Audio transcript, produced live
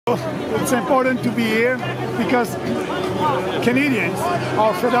It's important to be here because Canadians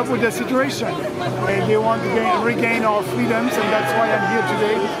are fed up with the situation. They want to regain our freedoms, and that's why I'm here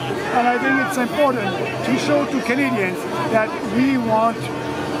today. And I think it's important to show to Canadians that we want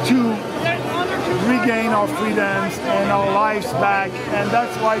to regain our freedoms and our lives back, and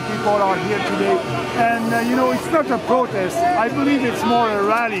that's why people are here today. And you know, it's not a protest. I believe it's more a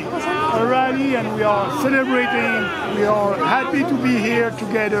rally, and we are celebrating. We are happy to be here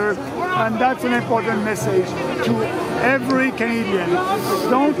together, and that's an important message to every Canadian.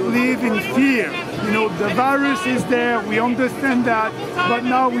 Don't live in fear. You know, the virus is there, we understand that, but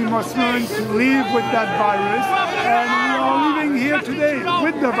now we must learn to live with that virus, and we are living here today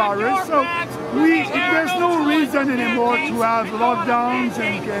with the virus, so there's no reason anymore to have lockdowns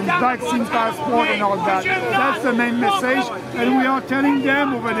and vaccine passport and all that. That's the main message, and we are telling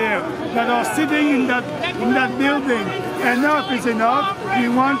them over there that are sitting in that building, enough is enough. We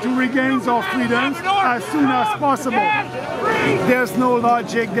want to regain our freedoms as soon as possible. There's no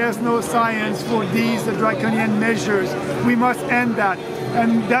logic, there's no science for these draconian measures. We must end that.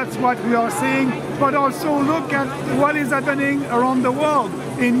 And that's what we are saying. But also look at what is happening around the world.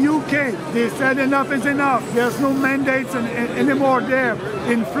 In UK, they said enough is enough. There's no mandates anymore there.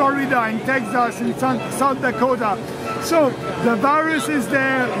 In Florida, in Texas, in South Dakota. So the virus is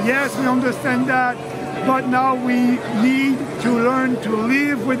there. Yes, we understand that. But now we need to learn to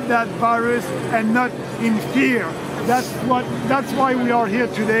live with that virus and not in fear. That's why we are here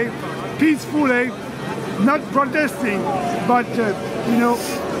today, peacefully, not protesting, but you know,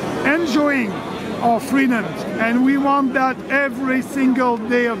 enjoying our freedoms, and we want that every single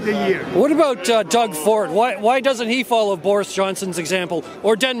day of the year. What about Doug Ford? Why doesn't he follow Boris Johnson's example,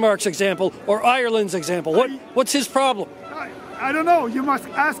 or Denmark's example, or Ireland's example? What's his problem? I don't know. You must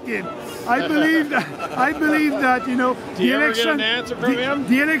ask him. I believe that you know the election.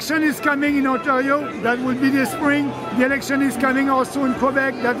 The election is coming in Ontario. That would be this spring. The election is coming also in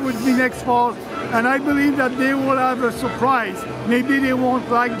Quebec. That would be next fall. And I believe that they will have a surprise. Maybe they won't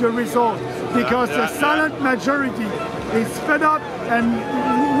like the result because the silent majority is fed up,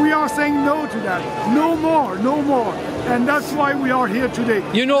 and we are saying no to that. No more, no more. And that's why we are here today.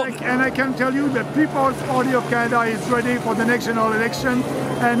 You know, and I can tell you the People's Party of Canada is ready for the next general election,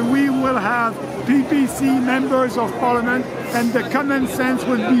 and we will have PPC members of Parliament, and the common sense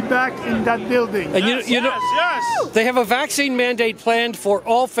will be back in that building. And yes. They have a vaccine mandate planned for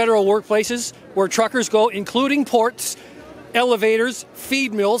all federal workplaces where truckers go, including ports, elevators,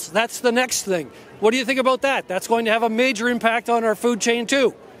 feed mills. That's the next thing. What do you think about that? That's going to have a major impact on our food chain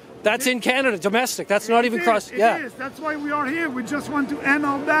too. That's in Canada, domestic. That's not even cross. Yeah. It is. That's why we are here. We just want to end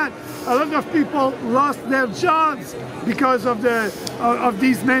all that. A lot of people lost their jobs because of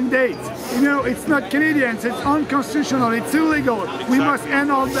these mandates. You know, it's not Canadians. It's unconstitutional. It's illegal. We must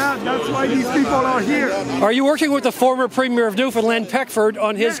end all that. That's why these people are here. Are you working with the former Premier of Newfoundland, Peckford,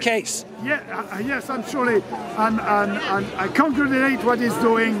 on his case? Yeah, yes, I'm surely. I congratulate what he's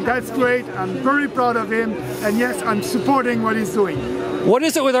doing. That's great. I'm very proud of him. And yes, I'm supporting what he's doing. What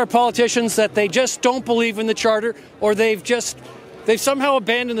is it with our politicians that they just don't believe in the Charter, or they've somehow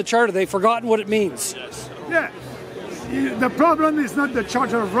abandoned the Charter? They've forgotten what it means. Yeah. The problem is not the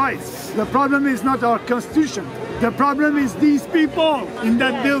Charter of Rights. The problem is not our Constitution. The problem is these people in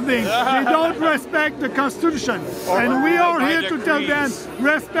that building. They don't respect the Constitution. And we are here to tell them,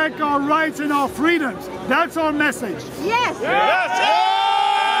 respect our rights and our freedoms. That's our message. Yes. Yes.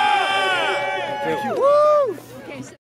 Thank you.